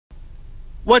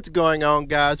What's going on,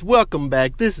 guys? Welcome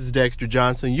back. This is Dexter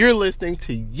Johnson. You're listening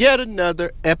to yet another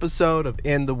episode of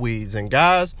In the Weeds. And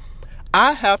guys,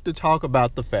 I have to talk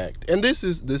about the fact, and this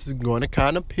is going to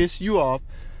kind of piss you off,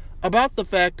 about the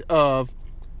fact of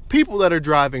people that are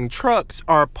driving trucks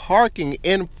are parking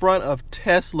in front of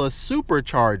Tesla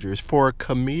superchargers for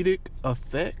comedic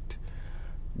effect.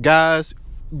 Guys,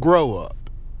 grow up.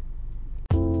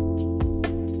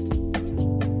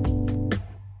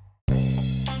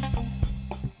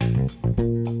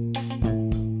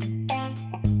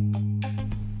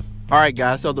 All right,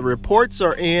 guys, so the reports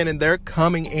are in and they're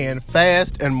coming in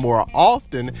fast and more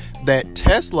often that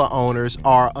Tesla owners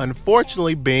are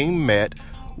unfortunately being met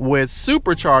with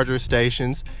supercharger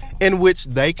stations in which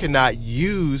they cannot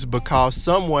use because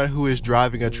someone who is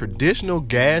driving a traditional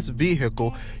gas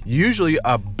vehicle, usually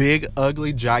a big,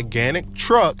 ugly, gigantic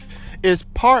truck, is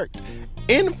parked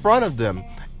in front of them.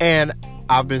 And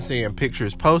I've been seeing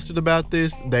pictures posted about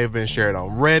this. They've been shared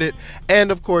on Reddit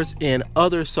and, of course, in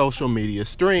other social media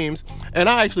streams. And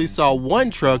I actually saw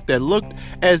one truck that looked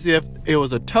as if it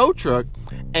was a tow truck,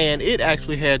 and it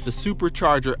actually had the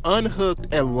supercharger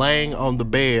unhooked and laying on the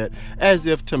bed as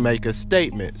if to make a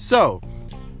statement. So,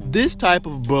 this type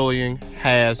of bullying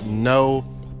has no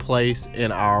place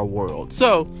in our world.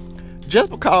 So, just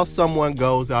because someone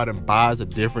goes out and buys a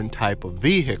different type of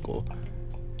vehicle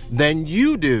than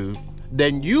you do,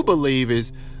 than you believe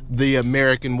is the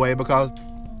American way, because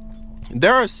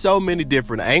there are so many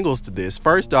different angles to this.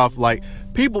 First off, like,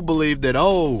 people believe that,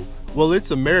 oh, well,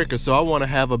 it's America, so I want to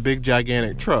have a big,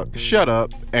 gigantic truck. Shut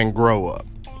up and grow up.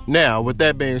 Now, with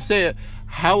that being said,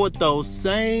 how would those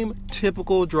same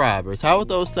typical drivers, how would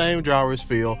those same drivers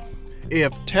feel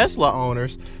if Tesla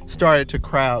owners started to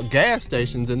crowd gas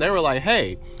stations and they were like,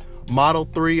 hey, Model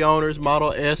 3 owners,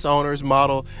 Model S owners,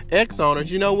 Model X owners,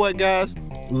 you know what, guys?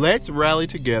 Let's rally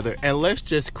together and let's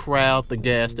just crowd the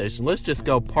gas station. Let's just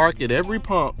go park at every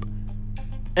pump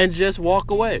and just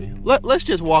walk away. Let's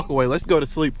just walk away. Let's go to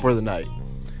sleep for the night.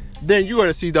 Then you're going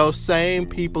to see those same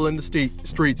people in the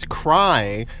streets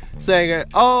crying, saying,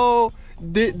 oh,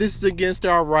 this is against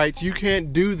our rights. You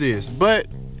can't do this. But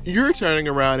you're turning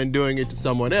around and doing it to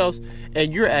someone else,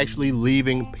 and you're actually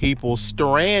leaving people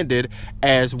stranded,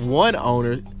 as one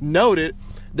owner noted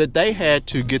that they had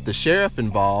to get the sheriff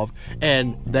involved,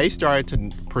 and they started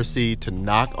to proceed to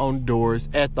knock on doors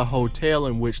at the hotel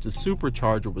in which the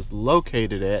supercharger was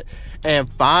located at,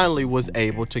 and finally was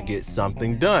able to get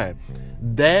something done.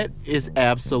 That is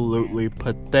absolutely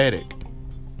pathetic.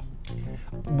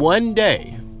 One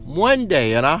day,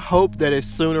 and I hope that it's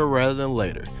sooner rather than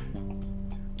later,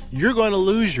 you're going to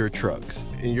lose your trucks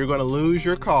and you're going to lose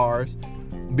your cars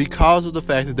because of the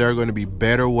fact that there are going to be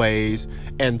better ways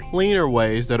and cleaner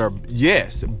ways that are,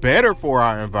 yes, better for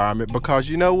our environment, because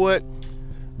you know what?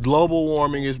 Global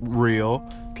warming is real.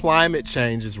 Climate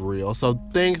change is real. So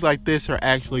things like this are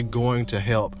actually going to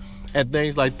help. And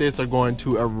things like this are going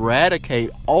to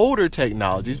eradicate older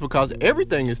technologies, because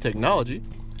everything is technology.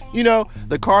 You know,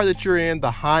 the car that you're in,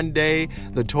 the Hyundai,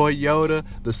 the Toyota,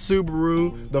 the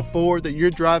Subaru, the Ford that you're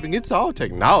driving, it's all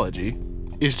technology.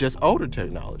 It's just older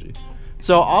technology.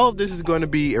 So all of this is going to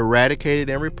be eradicated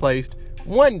and replaced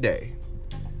one day.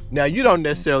 Now, you don't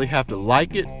necessarily have to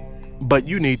like it, but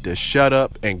you need to shut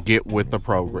up and get with the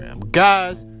program.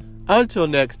 Guys, until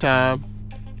next time,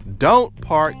 don't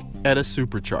park at a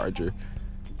supercharger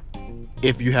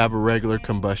if you have a regular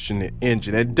combustion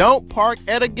engine. And don't park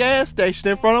at a gas station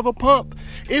in front of a pump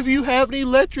if you have an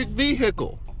electric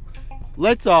vehicle.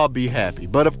 Let's all be happy.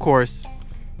 But of course,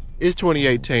 it's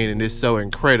 2018 and it's so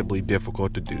incredibly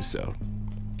difficult to do so.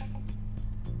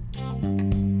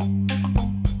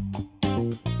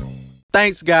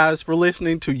 Thanks, guys, for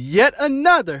listening to yet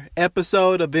another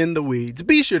episode of In the Weeds.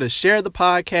 Be sure to share the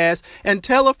podcast and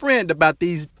tell a friend about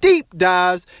these deep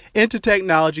dives into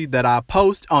technology that I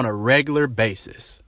post on a regular basis.